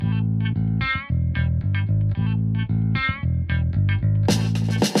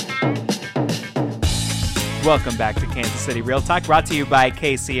Welcome back to Kansas City Real Talk, brought to you by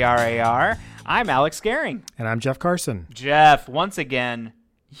KCRAR. I'm Alex Gehring. And I'm Jeff Carson. Jeff, once again,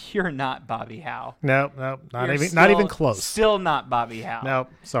 you're not Bobby Howe. No, not even close. Still not Bobby Howe. No,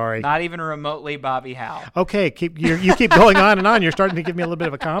 sorry. Not even remotely Bobby Howe. Okay, you keep going on and on. You're starting to give me a little bit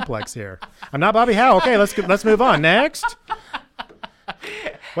of a complex here. I'm not Bobby Howe. Okay, let's move on. Next.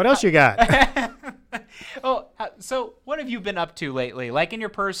 What else you got? So what have you been up to lately? Like in your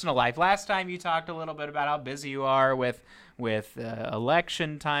personal life? Last time you talked a little bit about how busy you are with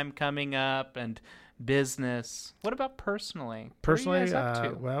election time coming up and business. What about personally? Personally, what are you guys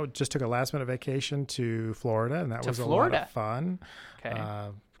up to? well, just took a last-minute vacation to Florida, and that was a lot of fun. Okay.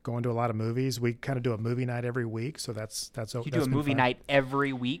 Going to a lot of movies. We kind of do a movie night every week, so that's You do a movie night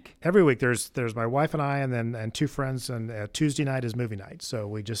every week? Every week. There's my wife and I, and two friends, and Tuesday night is movie night. So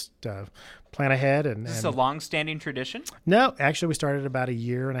we just plan ahead. And is this a long-standing tradition? No, actually, we started about a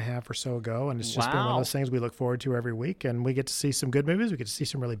year and a half or so ago, and it's just been one of those things we look forward to every week. And we get to see some good movies. We get to see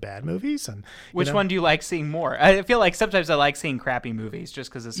some really bad movies. And which one do you like seeing more? I feel like sometimes I like seeing crappy movies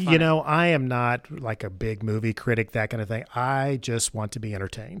just because it's funny. I am not like a big movie critic, that kind of thing. I just want to be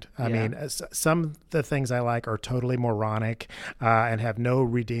entertained. I mean, some of the things I like are totally moronic and have no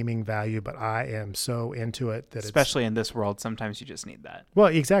redeeming value, but I am so into it that especially in this world, sometimes you just need that. Well,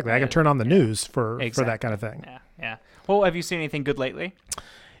 exactly. I can turn on the news for that kind of thing. Yeah. Well, have you seen anything good lately?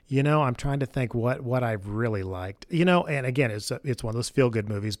 I'm trying to think what I've really liked. And again, it's one of those feel-good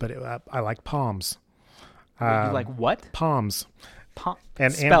movies, but I like Palms. You like what? Palms.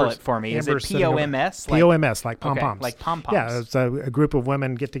 And spell it for me. Is it POMS? POMS, like pom-poms. Like pom-poms. Yeah, it's a group of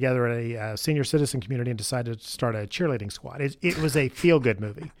women get together at a senior citizen community and decide to start a cheerleading squad. It was a feel-good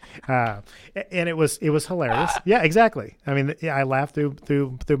movie, and it was hilarious. Yeah, exactly. I mean, I laughed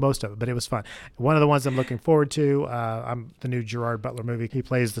through most of it, but it was fun. One of the ones I'm looking forward to, the new Gerard Butler movie. He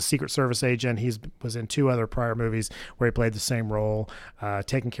plays the Secret Service agent. He was in two other prior movies where he played the same role,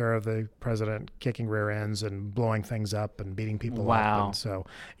 taking care of the president, kicking rear ends and blowing things up and beating people up. And so,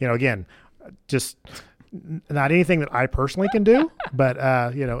 again, just not anything that I personally can do, but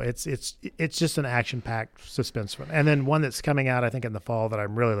it's just an action-packed suspense one. And then one that's coming out, I think, in the fall that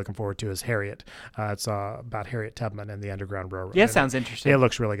I'm really looking forward to is Harriet. It's about Harriet Tubman and the Underground Railroad. Yeah, sounds interesting. It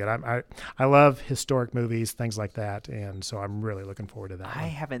looks really good. I love historic movies, things like that, and so I'm really looking forward to that. I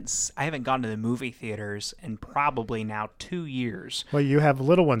haven't gone to the movie theaters in probably now 2 years. Well, you have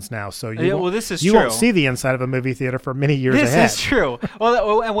little ones now, so you won't see the inside of a movie theater for many years ahead. This is true.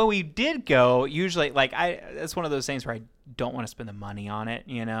 Well, and when we did go, usually it's one of those things where I don't want to spend the money on it.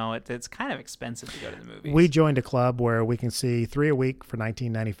 It's kind of expensive to go to the movies. We joined a club where we can see 3 a week for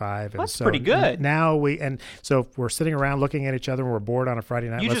 $19.95. That's pretty good. So if we're sitting around looking at each other and we're bored on a Friday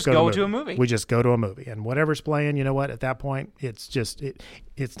night, let's go to a movie. We just go to a movie, and whatever's playing, at that point, it's just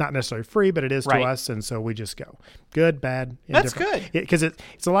it's not necessarily free, but it is to us, and so we just go. Good, bad, indifferent. That's good. Because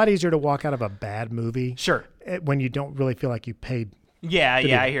it's a lot easier to walk out of a bad movie. Sure. When you don't really feel like you paid. Yeah,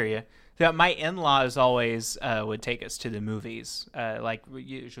 I hear you. My in-laws always would take us to the movies, like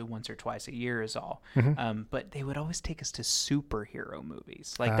usually once or twice a year is all. Mm-hmm. But they would always take us to superhero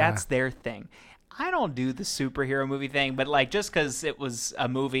movies. Like that's their thing. I don't do the superhero movie thing, but like just because it was a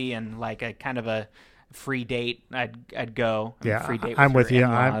movie and like a kind of a free date, I'd go. Yeah, free date I'm with you.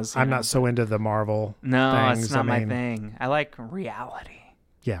 I'm not so into the Marvel. No, things. It's not my thing. I like reality.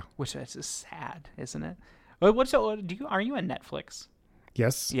 Yeah, which is just sad, isn't it? Are you on Netflix?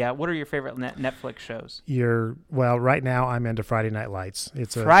 Yes. Yeah. What are your favorite Netflix shows? Right now I'm into Friday Night Lights.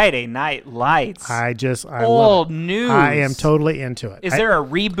 Friday Night Lights. I love it. News. I am totally into it. Is there a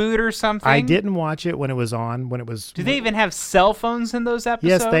reboot or something? I didn't watch it when it was on. Do they even have cell phones in those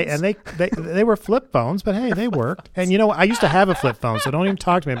episodes? Yes, they were flip phones, but hey, they worked. And I used to have a flip phone, so don't even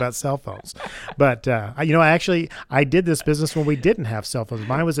talk to me about cell phones. But I did this business when we didn't have cell phones.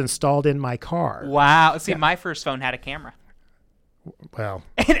 Mine was installed in my car. Wow. See, my first phone had a camera. Well,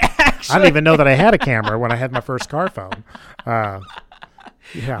 I didn't even know that I had a camera when I had my first car phone. Yeah.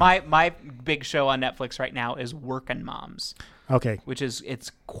 My big show on Netflix right now is Workin' Moms. Okay.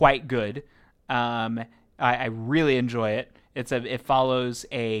 It's quite good. I really enjoy it. It follows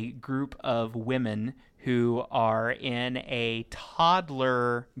a group of women who are in a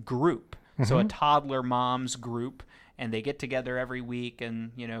toddler group. Mm-hmm. So a toddler moms group, and they get together every week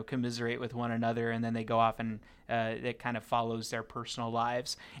and, commiserate with one another, and then they go off and it kind of follows their personal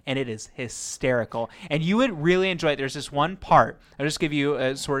lives, and it is hysterical. And you would really enjoy it. There's this one part. I'll just give you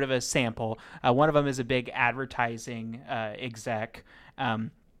a sort of a sample. One of them is a big advertising exec.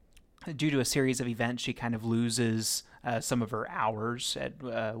 Due to a series of events, she kind of loses some of her hours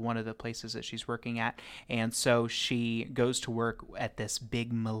at one of the places that she's working at. And so she goes to work at this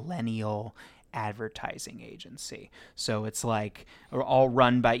big millennial advertising agency. So it's like all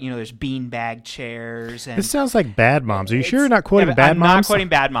run by, there's beanbag chairs. And this sounds like Bad Moms. Are you sure you're not quoting Bad Moms? I'm not quoting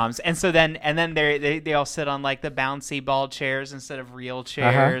Bad Moms. And so then they all sit on like the bouncy ball chairs instead of real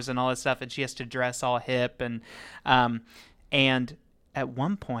chairs and all this stuff. And she has to dress all hip and at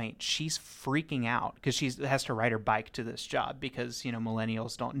one point, she's freaking out because she has to ride her bike to this job because,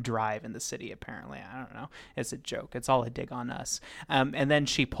 millennials don't drive in the city, apparently. I don't know. It's a joke. It's all a dig on us. And then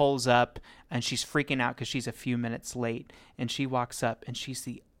she pulls up and she's freaking out because she's a few minutes late. And she walks up and she's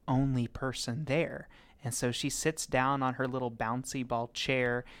the only person there. And so she sits down on her little bouncy ball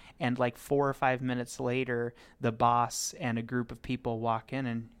chair. And like 4 or 5 minutes later, the boss and a group of people walk in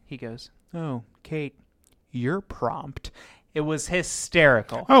and he goes, "Oh, Kate, you're prompt." It was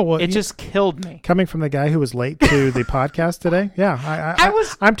hysterical. Oh, well, it just killed me. Coming from the guy who was late to the podcast today, yeah,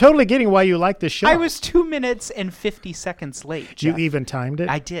 I'm totally getting why you like this show. I was 2 minutes and 50 seconds late, Jeff. You even timed it?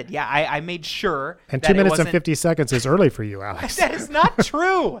 I did, yeah. I made sure. And 2 minutes and 50 seconds is early for you, Alex. That is not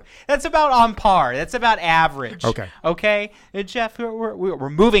true. That's about on par. That's about average. Okay? Jeff, we're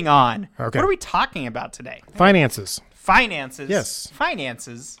moving on. Okay. What are we talking about today? Finances. Finances? Yes.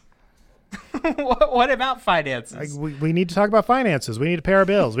 Finances? What about finances? We need to talk about finances. We need to pay our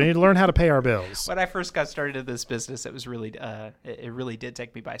bills. We need to learn how to pay our bills. When I first got started in this business, it was really, it really did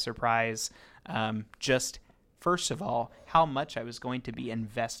take me by surprise. Just first of all, how much I was going to be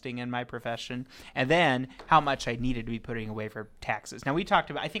investing in my profession, and then how much I needed to be putting away for taxes. Now, we talked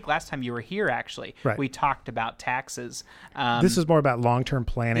about, I think last time you were here, actually, we talked about taxes. This is more about long-term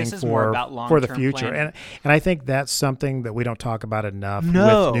planning for the future. Planning. And I think that's something that we don't talk about enough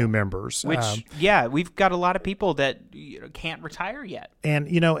with new members. We've got a lot of people that can't retire yet. And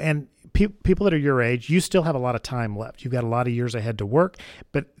people that are your age, you still have a lot of time left. You've got a lot of years ahead to work,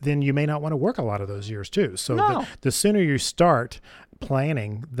 but then you may not want to work a lot of those years too. So the sooner you start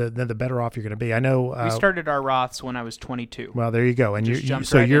planning, the better off you're going to be. I know we started our Roths when I was 22. Well, there you go, and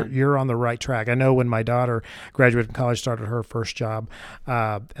you're on the right track. I know when my daughter graduated from college, started her first job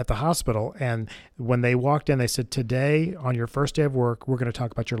at the hospital, and when they walked in, they said, "Today, on your first day of work, we're going to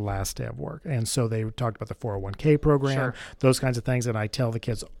talk about your last day of work." And so they talked about the 401k program, those kinds of things. And I tell the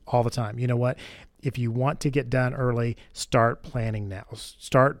kids all the time, you know what? If you want to get done early, start planning now.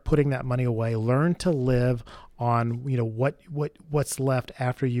 Start putting that money away. Learn to live on what's left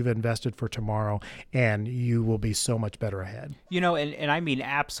after you've invested for tomorrow, and you will be so much better ahead. And I mean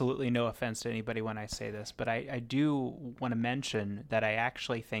absolutely no offense to anybody when I say this, but I do want to mention that I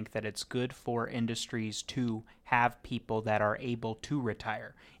actually think that it's good for industries to have people that are able to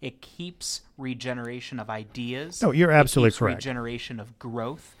retire. It keeps regeneration of ideas. No, you're absolutely correct. Regeneration of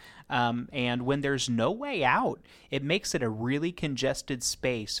growth. And when there's no way out, it makes it a really congested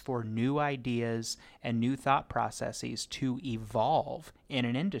space for new ideas and new thought processes to evolve in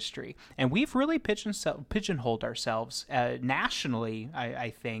an industry. And we've really pigeonholed ourselves nationally, I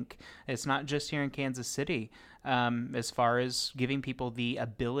think. It's not just here in Kansas City. As far as giving people the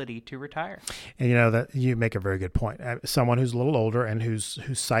ability to retire. And that you make a very good point. Someone who's a little older and whose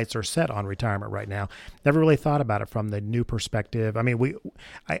sights are set on retirement right now never really thought about it from the new perspective. I mean,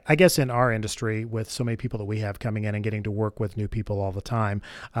 I guess in our industry, with so many people that we have coming in and getting to work with new people all the time,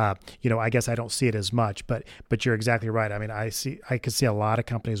 I guess I don't see it as much. But you're exactly right. I mean, I could see a lot of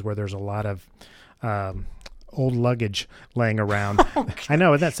companies where there's a lot of old luggage laying around. I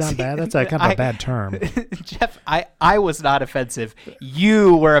know, doesn't that sound bad? That's kind of a bad term. Jeff, I was not offensive.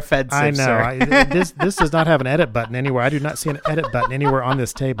 You were offensive, I know. Sir. This does not have an edit button anywhere. I do not see an edit button anywhere on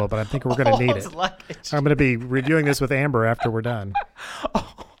this table, but I think we're going to need it. Luggage. I'm going to be reviewing this with Amber after we're done.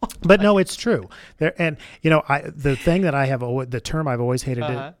 But no, it's true. The thing that the term I've always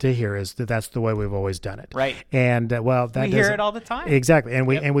hated to hear is that's the way we've always done it. Right. And we hear it all the time. Exactly. And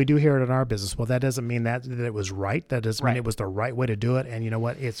we do hear it in our business. Well, that doesn't mean that it was right. That doesn't mean it was the right way to do it. And you know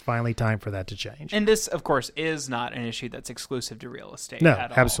what? It's finally time for that to change. And this, of course, is not an issue that's exclusive to real estate. No,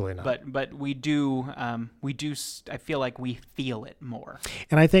 at all. Absolutely not. But we do. I feel like we feel it more.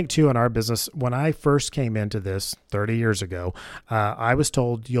 And I think too in our business, when I first came into this 30 years ago, I was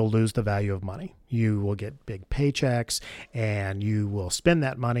told you'll lose the value of money. You will get big paychecks and you will spend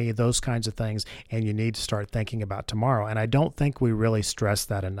that money, those kinds of things, and you need to start thinking about tomorrow. And I don't think we really stress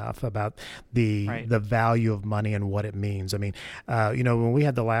that enough about the value of money and what it means. I mean, when we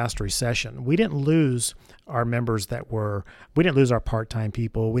had the last recession, we didn't lose our members we didn't lose our part-time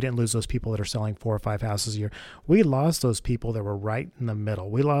people. We didn't lose those people that are selling 4 or 5 houses a year. We lost those people that were right in the middle.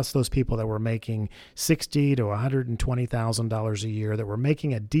 We lost those people that were making $60,000 to $120,000 a year, that were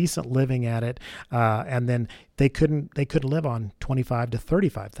making a decent living at it. and then they couldn't live on $25,000 to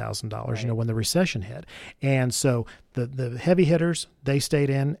 $35,000. Right. You know, when the recession hit, and so the heavy hitters, they stayed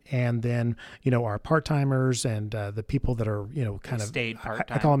in, and then you know our part timers and the people that are kind of stayed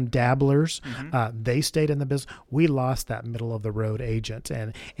part-time. I call them dabblers. Mm-hmm. They stayed in the business. We lost that middle of the road agent,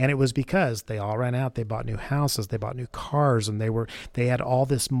 and it was because they all ran out. They bought new houses, they bought new cars, and they had all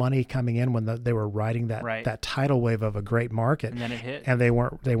this money coming in when they were riding that tidal wave of a great market, And then it hit. and they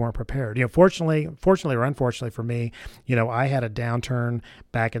weren't prepared. You know, fortunately or unfortunately for me, you know, I had a downturn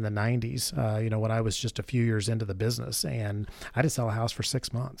back in the 90s. You know, when I was just a few years into the business, and I didn't sell a house for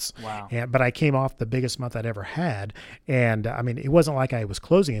 6 months. Wow. But I came off the biggest month I'd ever had, and I mean, it wasn't like I was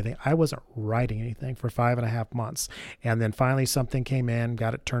closing anything. I wasn't writing anything for 5.5 months, and then finally something came in,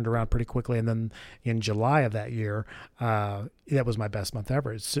 got it turned around pretty quickly, and then in July of that year, that was my best month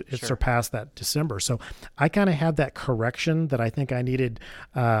ever. It surpassed that December. So I kind of had that correction that I think I needed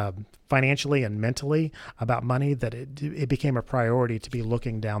financially and mentally about money, that it became a priority to be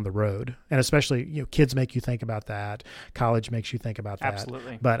looking down the road. And especially, you know, kids make you think about that. College makes you think about that.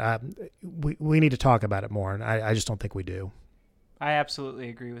 Absolutely. But we need to talk about it more, and I just don't think we do. I absolutely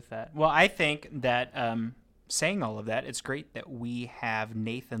agree with that. Well, I think that saying all of that, it's great that we have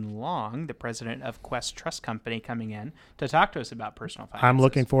Nathan Long, the president of Quest Trust Company, coming in to talk to us about personal finances. I'm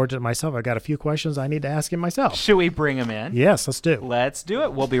looking forward to it myself. I got a few questions I need to ask him myself. Should we bring him in? Yes, let's do. Let's do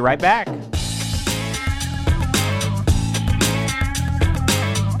it. We'll be right back.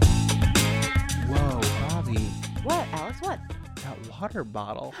 Whoa, Bobby, What, Alex? What? that water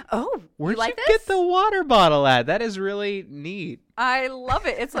bottle. Oh, Where'd you like you this? get the water bottle at? That is really neat. I love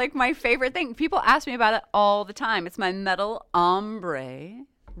it. It's like my favorite thing. People ask me about it all the time. It's my metal ombre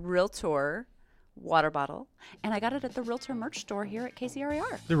Realtor water bottle, and I got it at the Realtor merch store here at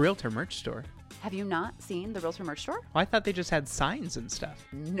KCRAR. The Realtor merch store. Have you not seen the Realtor merch store? Well, I thought they just had signs and stuff.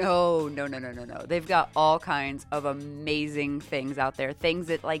 No. They've got all kinds of amazing things out there. Things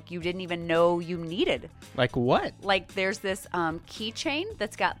that like you didn't even know you needed. Like what? Like there's this keychain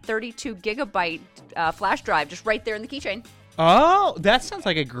that's got 32 gigabyte flash drive just right there in the keychain. Oh, that sounds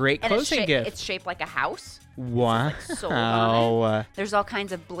like a great And closing gift. it's shaped like a house. Wow. Sold on it. There's all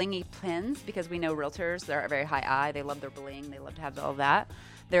kinds of blingy pins because we know realtors, they're very high eye. They love their bling. They love to have all that.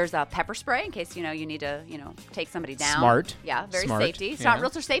 There's a pepper spray in case, you need to, take somebody down. Smart. Yeah, very Smart. safety. It's Yeah. not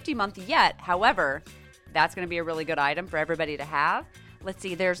Realtor Safety Month yet. However, that's going to be a really good item for everybody to have. Let's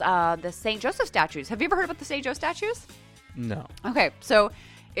see. There's the St. Joseph statues. Have you ever heard about the St. Joe statues? No. Okay, so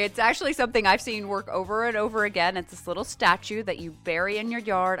it's actually something I've seen work over and over again. It's this little statue that you bury in your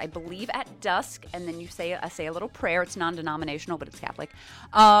yard, I believe at dusk, and then you say a little prayer. It's non-denominational, but it's Catholic.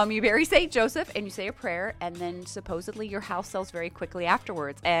 You bury St. Joseph, and you say a prayer, and then supposedly your house sells very quickly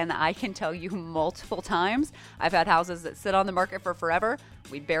afterwards. And I can tell you multiple times, I've had houses that sit on the market for forever.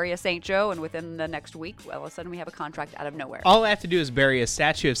 We bury a St. Joe, and within the next week, all of a sudden we have a contract out of nowhere. All I have to do is bury a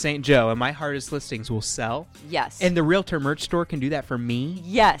statue of St. Joe, and my hardest listings will sell. Yes. And the Realtor merch store can do that for me?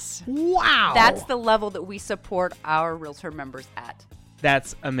 Yes. Wow. That's the level that we support our Realtor members at.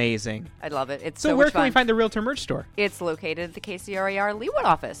 That's amazing. I love it. It's So so where much can we fun. find the Realtor merch store? It's located at the KCRAR Leawood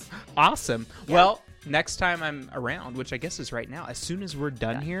office. Awesome. Yeah. Well, next time I'm around, which I guess is right now, as soon as we're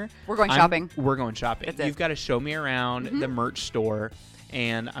done here, We're going shopping. We're going shopping. That's it. You've got to show me around the merch store,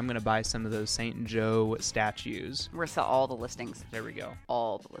 and I'm going to buy some of those St. Joe statues. We're going to sell all the listings. There we go.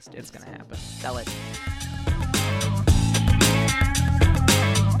 All the listings. It's going to happen. Sell it.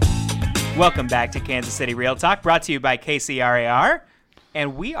 Welcome back to Kansas City Real Talk, brought to you by KCRAR.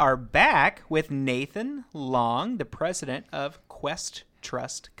 And we are back with Nathan Long, the president of Quest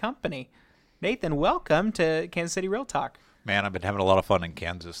Trust Company. Nathan, welcome to Kansas City Real Talk. Man, I've been having a lot of fun in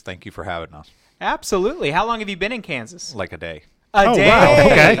Kansas. Thank you for having us. Absolutely. How long have you been in Kansas? Like a day. A day. Wow.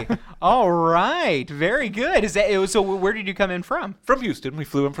 Okay. All right. Very good. So where did you come in from? From Houston. We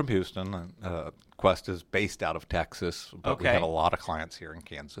flew in from Houston. Quest is based out of Texas, but we Okay. have a lot of clients here in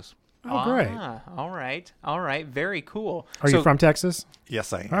Kansas. Oh, great. All right. All right. Very cool. Are you from Texas?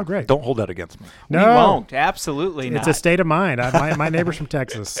 Yes, I am. Oh, great. Don't hold that against me. We No. won't. Absolutely not. It's a state of mind. My neighbor's from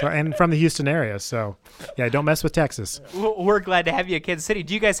Texas and from the Houston area. So, yeah, don't mess with Texas. We're glad to have you at Kansas City.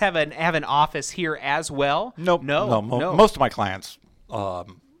 Do you guys have an office here as well? Nope. No. Most of my clients,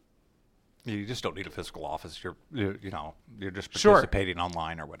 you just don't need a physical office. You're just Sure. participating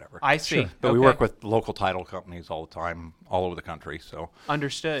online or whatever. I see. Sure. But we Okay. work with local title companies all the time, all over the country. So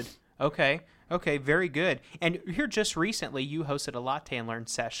Understood. Okay, very good. And here just recently, you hosted a Latte and Learn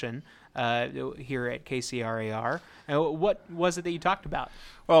session here at KCRAR. What was it that you talked about?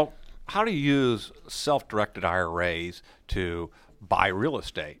 Well, how do you use self-directed IRAs to buy real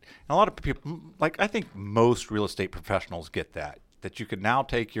estate? And a lot of people, I think most real estate professionals get that. that you could now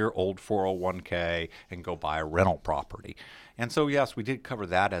take your old 401k and go buy a rental property. And so, yes, we did cover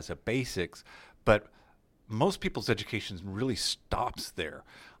that as a basics, but most people's education really stops there.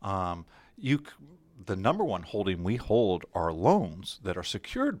 The number one holding we hold are loans that are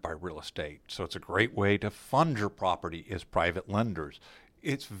secured by real estate. So it's a great way to fund your property is private lenders.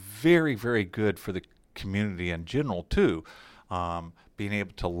 It's very, very good for the community in general, too. Being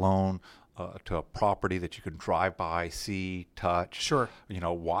able to loan to a property that you can drive by, see, touch. Sure.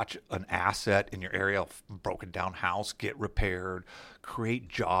 Watch an asset in your area, broken down house, get repaired, create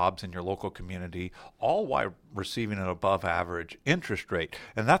jobs in your local community, all while receiving an above average interest rate.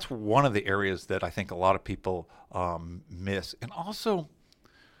 And that's one of the areas that I think a lot of people miss. And also,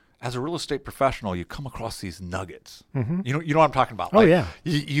 as a real estate professional, you come across these nuggets. Mm-hmm. You know what I'm talking about? Oh, yeah.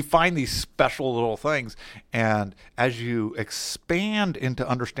 You find these special little things, and as you expand into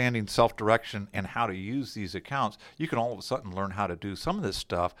understanding self-direction and how to use these accounts, you can all of a sudden learn how to do some of this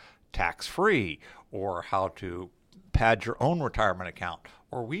stuff tax-free, or how to pad your own retirement account.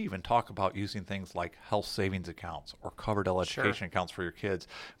 Or we even talk about using things like health savings accounts or covered education accounts for your kids.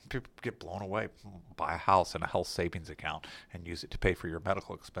 People get blown away. Buy a house and a health savings account and use it to pay for your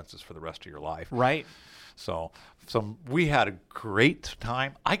medical expenses for the rest of your life. Right. So we had a great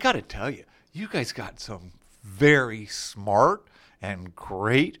time. I got to tell you, you guys got some very smart and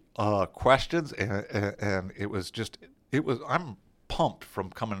great questions, and I'm pumped from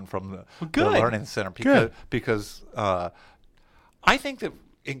coming from the Learning Center because I think that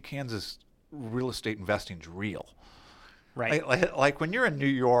in Kansas, real estate investing is real. Right. Like when you're in New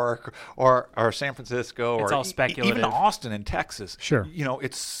York or San Francisco, it's or all speculative. Even Austin in Texas. Sure.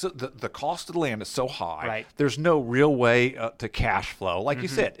 It's the cost of the land is so high. Right. There's no real way to cash flow. Like you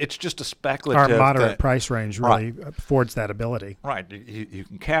said, it's just a speculative. Our moderate price range really affords that ability. Right. You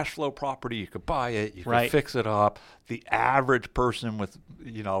can cash flow property. You could buy it. You can Right. fix it up. The average person with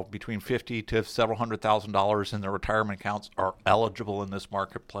between $50,000 to several $100,000 in their retirement accounts are eligible in this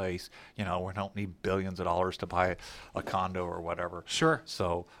marketplace. We don't need billions of dollars to buy a condo or whatever. Sure.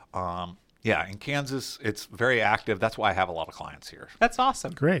 So, in Kansas, it's very active. That's why I have a lot of clients here. That's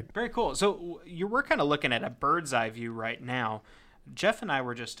awesome. Great. Very cool. So we're kind of looking at a bird's eye view right now. Jeff and I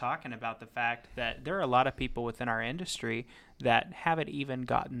were just talking about the fact that there are a lot of people within our industry that haven't even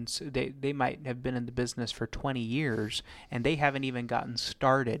gotten, they might have been in the business for 20 years, and they haven't even gotten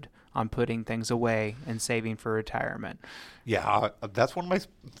started on putting things away and saving for retirement. Yeah, that's one of my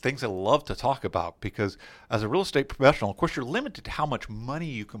things I love to talk about, because as a real estate professional, of course, you're limited to how much money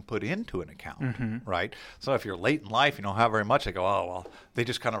you can put into an account, right? So if you're late in life, you don't have very much, they go, oh, well, they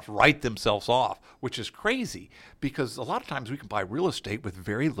just kind of write themselves off, which is crazy, because a lot of times we can buy real estate with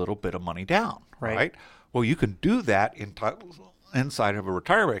very little bit of money down, right? Well, you can do that inside of a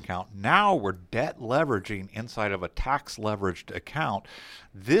retirement account. Now we're debt leveraging inside of a tax leveraged account.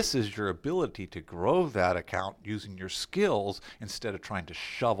 This is your ability to grow that account using your skills instead of trying to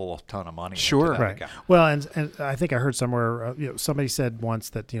shovel a ton of money into that account. Well, and I think I heard somewhere, somebody said once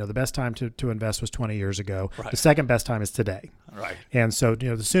that, the best time to invest was 20 years ago. Right. The second best time is today. Right. And so,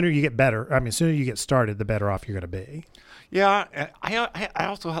 the sooner you get the sooner you get started, the better off you're going to be. Yeah. And I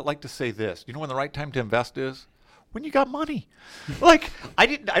also like to say this, when the right time to invest is? When you got money. Like, I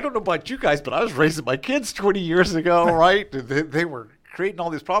don't know about you guys, but I was raising my kids 20 years ago, right? They were creating all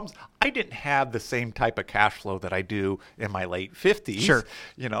these problems. I didn't have the same type of cash flow that I do in my late 50s. Sure.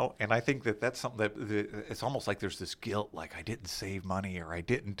 And I think that's something that it's almost like there's this guilt, like I didn't save money or I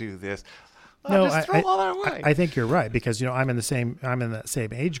didn't do this. No, just throw all that away. I think you're right, because I'm in that same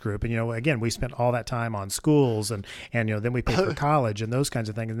age group, and again, we spent all that time on schools, and then we paid for college and those kinds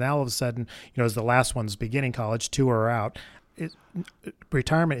of things, and now all of a sudden, as the last one's beginning college, 2 are out,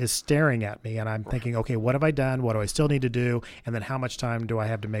 retirement is staring at me, and I'm thinking, okay, what have I done? What do I still need to do? And then how much time do I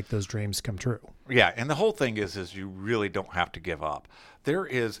have to make those dreams come true? Yeah, and the whole thing is you really don't have to give up. There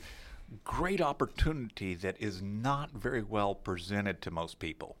is great opportunity that is not very well presented to most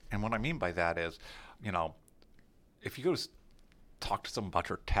people. And what I mean by that is, if you go to talk to someone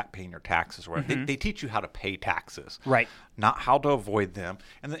about paying your taxes, or they teach you how to pay taxes, right? Not how to avoid them.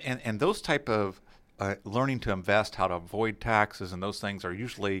 And those type of learning to invest, how to avoid taxes, and those things are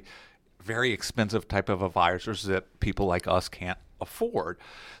usually very expensive type of advisors that people like us can't afford.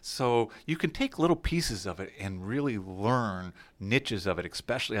 So you can take little pieces of it and really learn niches of it,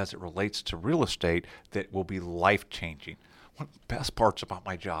 especially as it relates to real estate, that will be life-changing. One of the best parts about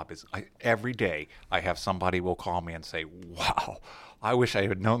my job is every day I have somebody will call me and say, wow, I wish I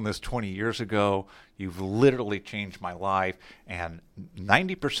had known this 20 years ago. You've literally changed my life. And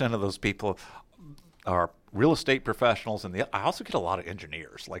 90% of those people are real estate professionals. And I also get a lot of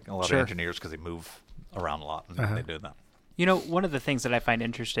engineers, of engineers, because they move around a lot and they do that. One of the things that I find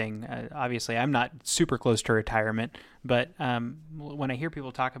interesting, obviously I'm not super close to retirement, but when I hear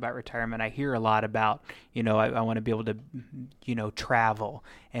people talk about retirement, I hear a lot about, I want to be able to, travel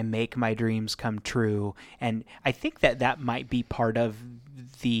and make my dreams come true. And I think that might be part of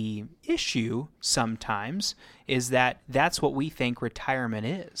the issue sometimes, is that that's what we think retirement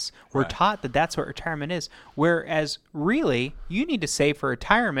is. We're taught that that's what retirement is, whereas really you need to save for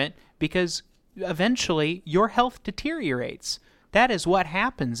retirement because eventually your health deteriorates. That is what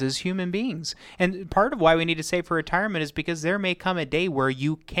happens as human beings. And part of why we need to save for retirement is because there may come a day where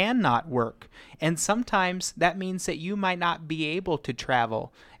you cannot work. And sometimes that means that you might not be able to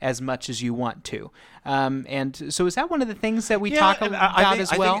travel as much as you want to. And so is that one of the things that we talk about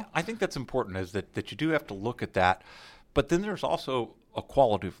as well? I think that's important, is that you do have to look at that. But then there's also a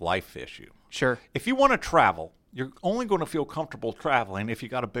quality of life issue. Sure. If you want to travel, you're only going to feel comfortable traveling if you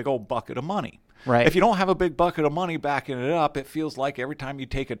got a big old bucket of money. Right. If you don't have a big bucket of money backing it up, it feels like every time you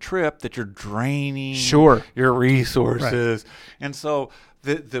take a trip that you're draining your resources. Right. And so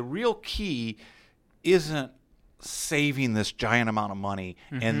the real key isn't saving this giant amount of money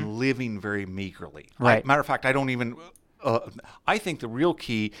and living very meagerly. Right. Matter of fact, I don't even... I think the real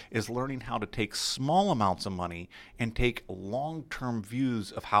key is learning how to take small amounts of money and take long-term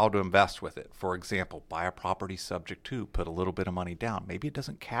views of how to invest with it. For example, buy a property subject to, put a little bit of money down. Maybe it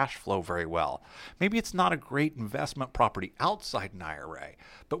doesn't cash flow very well. Maybe it's not a great investment property outside an IRA.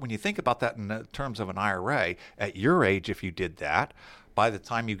 But when you think about that in terms of an IRA, at your age, if you did that, by the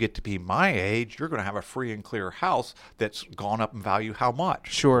time you get to be my age, you're going to have a free and clear house that's gone up in value how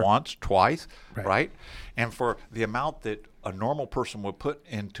much? Sure. Once, twice, right? And for the amount that a normal person would put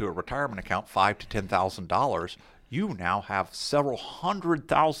into a retirement account, $5,000 to $10,000, you now have several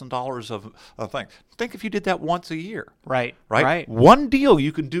 $100,000 of things. Think if you did that once a year. Right. One deal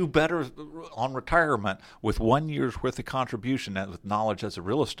you can do better on retirement with 1 year's worth of contribution and with knowledge as a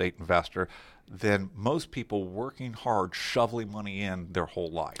real estate investor than most people working hard, shoveling money in their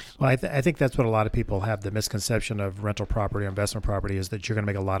whole life. Well, I think that's what a lot of people have the misconception of rental property or investment property, is that you're going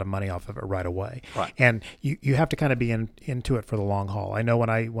to make a lot of money off of it right away. Right. And you have to kind of be into it for the long haul. I know when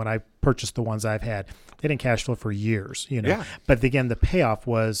I purchased the ones I've had, they didn't cash flow for years, Yeah. But again, the payoff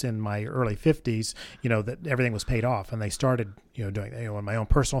was in my early 50s, that everything was paid off, and they started, doing when my own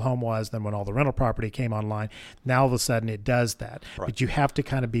personal home was, then when all the rental property came online, now all of a sudden it does that. Right. But you have to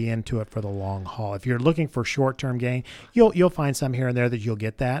kind of be into it for the long haul. If you're looking for short-term gain, you'll find some here and there that you'll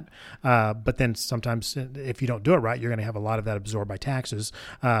get that. But then sometimes if you don't do it right, you're going to have a lot of that absorbed by taxes.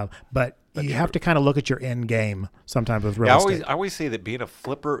 But you have to kind of look at your end game sometimes with real estate. I always say that being a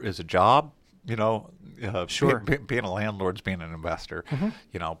flipper is a job. Sure. Being a landlord's being an investor.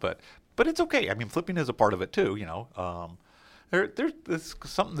 But it's okay. I mean, flipping is a part of it too. There's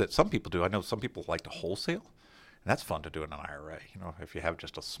something that some people do. I know some people like to wholesale, and that's fun to do in an IRA. If you have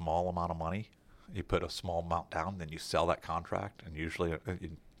just a small amount of money, you put a small amount down, then you sell that contract, and usually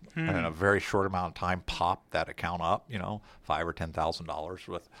in a very short amount of time, pop that account up. $5,000 or $10,000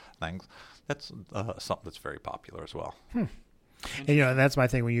 with things. That's something that's very popular as well. And that's my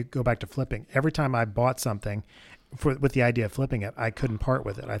thing when you go back to flipping. Every time I bought something with the idea of flipping it, I couldn't part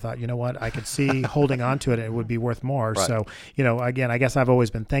with it. I thought, I could see holding on to it and it would be worth more. Right. So, again, I guess I've always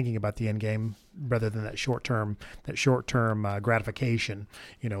been thinking about the end game rather than that short term gratification,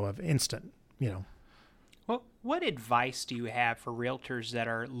 of instant, Well, what advice do you have for realtors that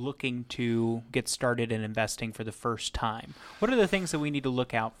are looking to get started in investing for the first time? What are the things that we need to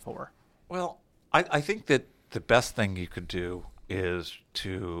look out for? Well, I think that the best thing you could do is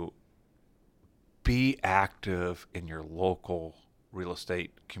to be active in your local real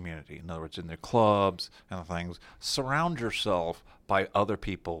estate community. In other words, in their clubs and things. Surround yourself by other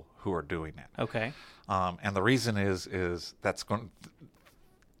people who are doing it. Okay. And the reason is that's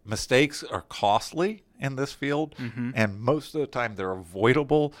mistakes are costly in this field, and most of the time they're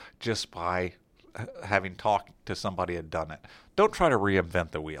avoidable just by having talked to somebody who had done it. Don't try to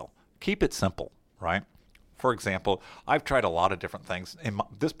reinvent the wheel. Keep it simple, right? For example, I've tried a lot of different things. At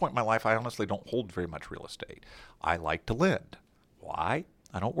this point in my life, I honestly don't hold very much real estate. I like to lend. Why?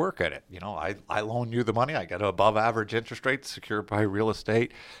 I don't work at it. I loan you the money. I get above average interest rates secured by real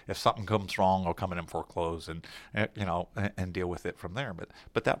estate. If something comes wrong, I'll come in and foreclose and deal with it from there.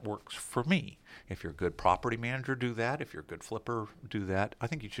 But that works for me. If you're a good property manager, do that. If you're a good flipper, do that. I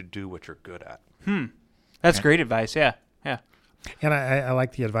think you should do what you're good at. That's great advice. Yeah. And I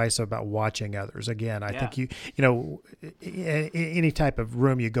like the advice about watching others. Again, I think any type of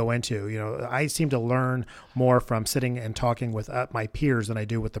room you go into, I seem to learn more from sitting and talking with my peers than I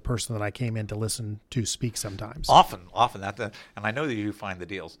do with the person that I came in to listen to speak sometimes. Often that, and I know that you find the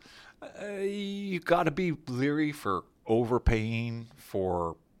deals. You got to be leery for overpaying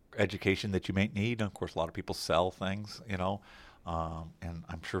for education that you may need. And of course, a lot of people sell things, and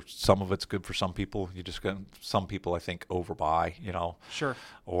I'm sure some of it's good for some people. Some people, I think, overbuy, Sure.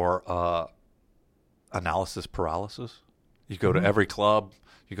 or analysis paralysis. You go to every club,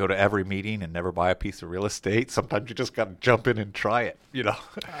 you go to every meeting and never buy a piece of real estate. Sometimes you just got to jump in and try it,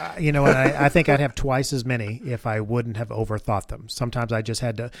 And I think I'd have twice as many if I wouldn't have overthought them. Sometimes I just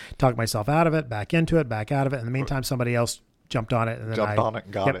had to talk myself out of it, back into it, back out of it. In the meantime, somebody else jumped on it, and then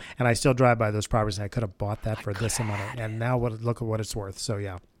and got it. And I still drive by those properties, and I could have bought that for this amount, and now look at what it's worth. So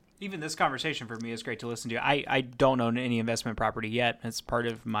yeah. Even this conversation for me is great to listen to. I don't own any investment property yet. It's part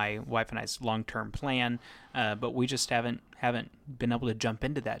of my wife and I's long-term plan, but we just haven't been able to jump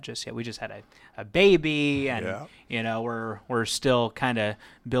into that just yet. We just had a baby, and we're still kind of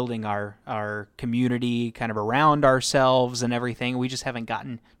building our community kind of around ourselves and everything. We just haven't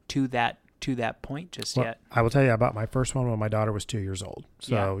gotten to that point just yet. I will tell you about my first one when my daughter was 2 years old.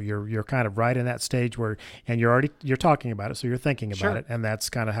 So you're kind of right in that stage where, and you're talking about it, so you're thinking about it, and that's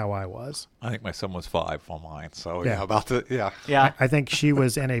kind of how I was. I think my son was 5 on mine, so Yeah. I think she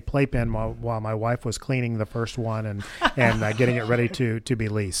was in a playpen while my wife was cleaning the first one and getting it ready to be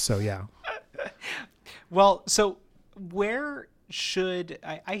leased. So yeah. Well, so where should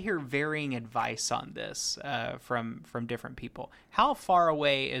I hear varying advice on this from different people? How far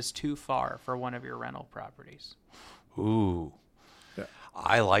away is too far for one of your rental properties? Ooh,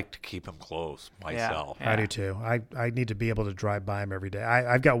 I like to keep them close myself. I do too. I need to be able to drive by them every day.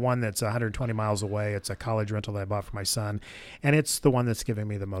 I've got one that's 120 miles away. It's a college rental that I bought for my son, and it's the one that's giving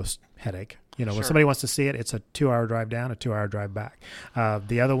me the most headache. When somebody wants to see it, it's a 2-hour drive down, a 2-hour drive back.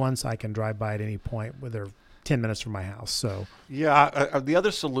 The other ones I can drive by at any point where they're 10 minutes from my house. So the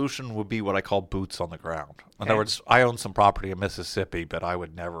other solution would be what I call boots on the ground. In other words, I own some property in Mississippi, but I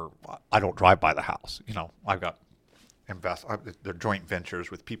don't drive by the house. I've got they're joint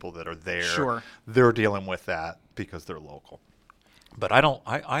ventures with people that are there. Sure. They're dealing with that because they're local. But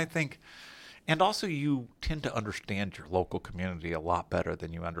I think, and also you tend to understand your local community a lot better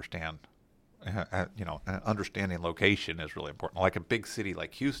than you understand, understanding location is really important. Like a big city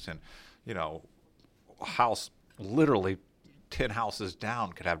like Houston, house literally 10 houses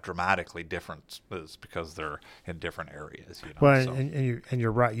down could have dramatically differences because they're in different areas. Well, and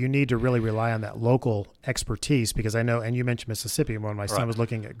you're right. You need to really rely on that local expertise, because I know, and you mentioned Mississippi, when my son was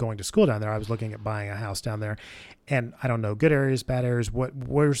looking at going to school down there, I was looking at buying a house down there, and I don't know, good areas, bad areas,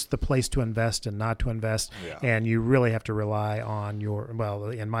 where's the place to invest and not to invest. And you really have to rely on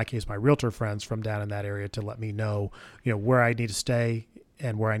in my case, my realtor friends from down in that area to let me know, where I need to stay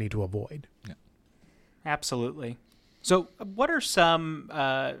and where I need to avoid. Yeah. Absolutely. So what are some,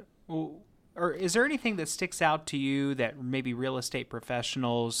 or is there anything that sticks out to you that maybe real estate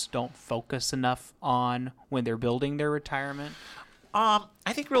professionals don't focus enough on when they're building their retirement? I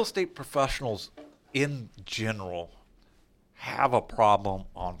think real estate professionals in general have a problem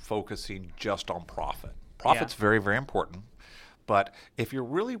on focusing just on profit. Profit's very, very important. But if you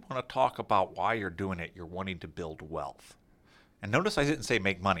really want to talk about why you're doing it, you're wanting to build wealth. And notice I didn't say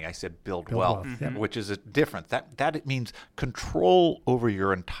make money. I said build wealth, which is different. That means control over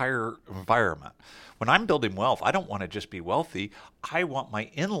your entire environment. When I'm building wealth, I don't want to just be wealthy. I want my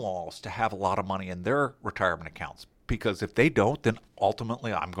in-laws to have a lot of money in their retirement accounts, because if they don't, then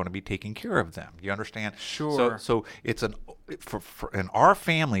ultimately I'm going to be taking care of them. You understand? Sure. So it's in our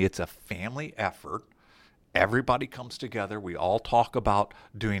family, it's a family effort. Everybody comes together. We all talk about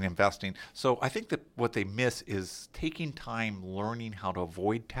doing investing. So I think that what they miss is taking time learning how to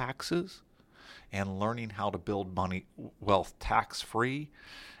avoid taxes and learning how to build wealth tax-free,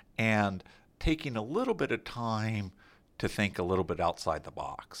 and taking a little bit of time to think a little bit outside the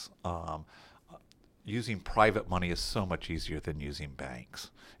box. Using private money is so much easier than using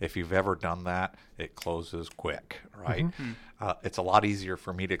banks. If you've ever done that, it closes quick, right? It's a lot easier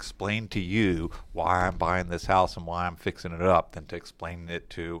for me to explain to you why I'm buying this house and why I'm fixing it up than to explain it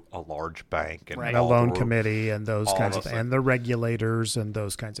to a large bank and a loan committee and those kinds of things, and the regulators and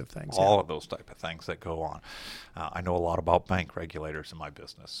those kinds of things. All of those type of things that go on. I know a lot about bank regulators in my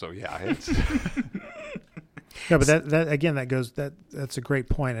business, so it's. No, but that's a great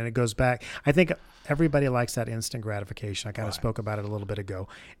point, and it goes back. I think everybody likes that instant gratification. I kind of spoke about it a little bit ago,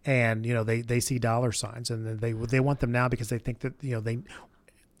 and they see dollar signs, and they want them now because they think that they,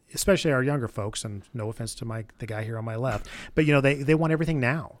 especially our younger folks, and no offense to the guy here on my left, but they want everything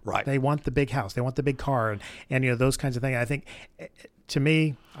now. Right. They want the big house, they want the big car, and those kinds of things. I think to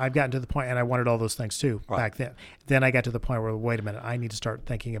me, I've gotten to the point, and I wanted all those things too Right. back then. Then I got to the point where, wait a minute, I need to start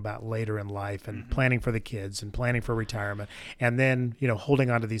thinking about later in life and planning for the kids and planning for retirement, and then holding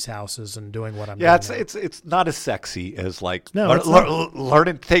on to these houses and doing what I'm Yeah, doing. it's not as sexy as like No, it's not.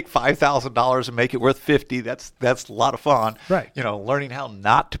 learning to take $5,000 and make it worth 50. That's a lot of fun. Right. Learning how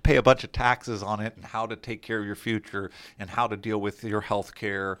not to pay a bunch of taxes on it and how to take care of your future and how to deal with your health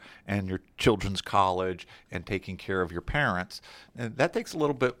care and your children's college and taking care of your parents. And that takes a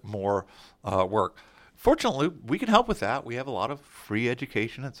little bit more work. Fortunately, we can help with that. We have a lot of free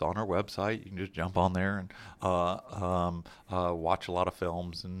education. It's on our website. You can just jump on there and watch a lot of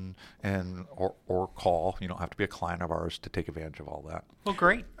films or call. You don't have to be a client of ours to take advantage of all that. Well,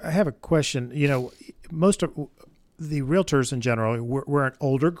 great. I have a question. Most of the realtors in general, we're an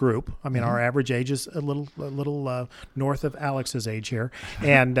older group. I mean, our average age is a little north of Alex's age here,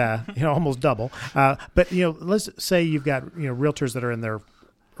 and almost double. But let's say you've got realtors that are in their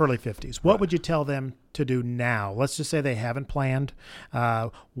early 50s. What would you tell them to do now? Let's just say they haven't planned.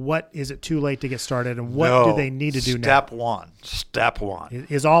 What is it too late to get started, and what do they need to do now? Step one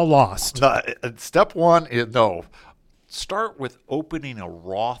Is all lost. Step one is no. Start with opening a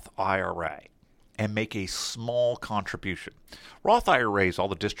Roth IRA and make a small contribution. Roth IRAs, all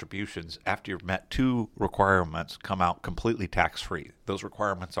the distributions, after you've met two requirements, come out completely tax-free. Those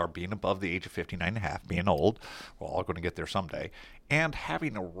requirements are being above the age of 59 and a half, being old, we're all going to get there someday, and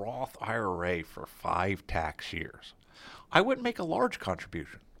having a Roth IRA for 5 tax years. I wouldn't make a large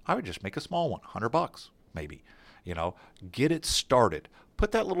contribution. I would just make a small one, $100 maybe. Get it started.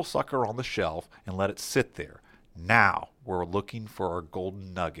 Put that little sucker on the shelf and let it sit there. Now we're looking for our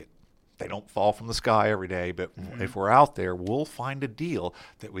golden nugget. They don't fall from the sky every day, but if we're out there, we'll find a deal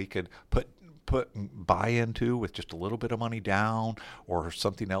that we could buy into with just a little bit of money down or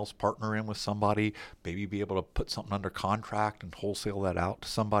something else, partner in with somebody, maybe be able to put something under contract and wholesale that out to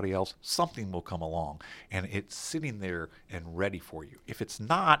somebody else. Something will come along, and it's sitting there and ready for you. If it's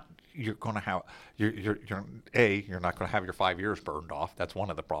not, you're going to have you're not going to have your 5 years burned off. That's one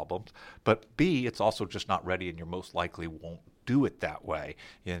of the problems. But B, it's also just not ready, and you most likely won't do it that way,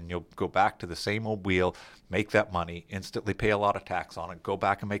 and you'll go back to the same old wheel, make that money, instantly pay a lot of tax on it, go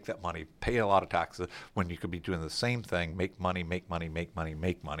back and make that money, pay a lot of taxes when you could be doing the same thing, make money,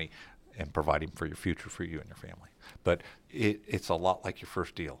 and providing for your future for you and your family. But it's a lot like your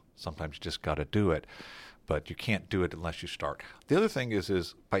first deal. Sometimes you just got to do it, but you can't do it unless you start. The other thing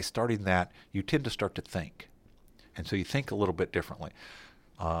is by starting that, you tend to start to think, and so you think a little bit differently.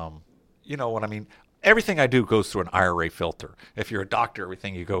 You know what I mean? Everything I do goes through an IRA filter. If you're a doctor,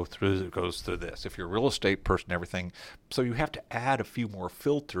 everything you go through goes through this. If you're a real estate person, everything. So you have to add a few more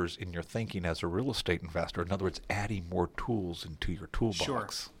filters in your thinking as a real estate investor. In other words, adding more tools into your toolbox. Sure.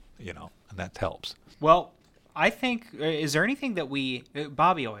 And that helps. Well, I think, is there anything that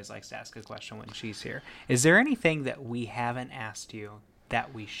Bobby always likes to ask a question when she's here. Is there anything that we haven't asked you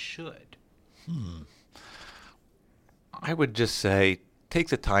that we should? I would just say, take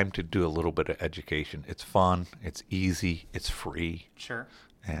the time to do a little bit of education. It's fun, it's easy, it's free. Sure.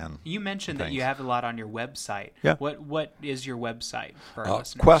 And you mentioned that you have a lot on your website. Yeah. What is your website for our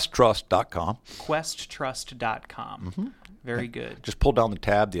listeners? QuestTrust.com. QuestTrust.com. Very good. Just pull down the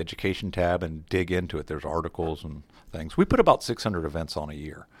tab, the education tab, and dig into it. There's articles and things. We put about 600 events on a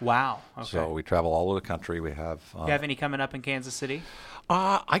year. Wow. Okay. So we travel all over the country. We have. You have any coming up in Kansas City?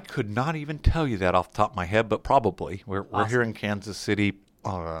 I could not even tell you that off the top of my head, but probably. We're here in Kansas City,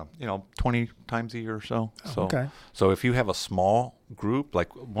 20 times a year or so. Okay. So if you have a small group,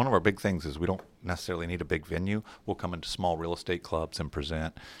 like one of our big things is we don't necessarily need a big venue. We'll come into small real estate clubs and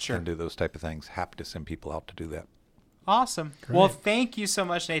present and do those type of things. Happy to send people out to do that. Awesome. Great. Well, thank you so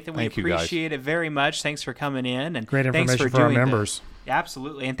much, Nathan. We appreciate it very much. Thanks for coming in. And great thanks information for for our doing members.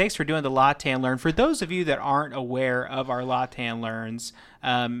 Absolutely. And thanks for doing the Latte and Learn. For those of you that aren't aware of our Latte and Learns,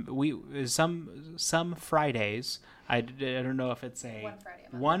 we some Fridays, I don't know if it's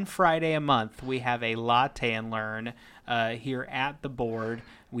one Friday a month, we have a Latte and Learn here at the board.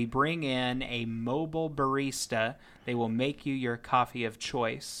 We bring in a mobile barista. They will make you your coffee of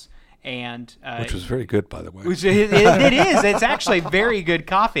choice. And which was very good, by the way. It is. It's actually very good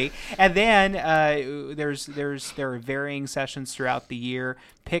coffee. And then there are varying sessions throughout the year.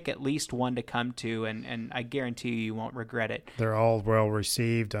 Pick at least one to come to, and I guarantee you won't regret it. They're all well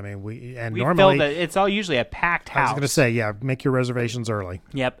received. I mean, we normally it's all usually a packed house. I was going to say, make your reservations early.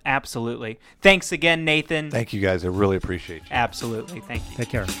 Yep, absolutely. Thanks again, Nathan. Thank you, guys. I really appreciate you. Absolutely. Thank you. Take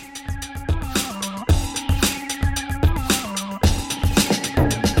care.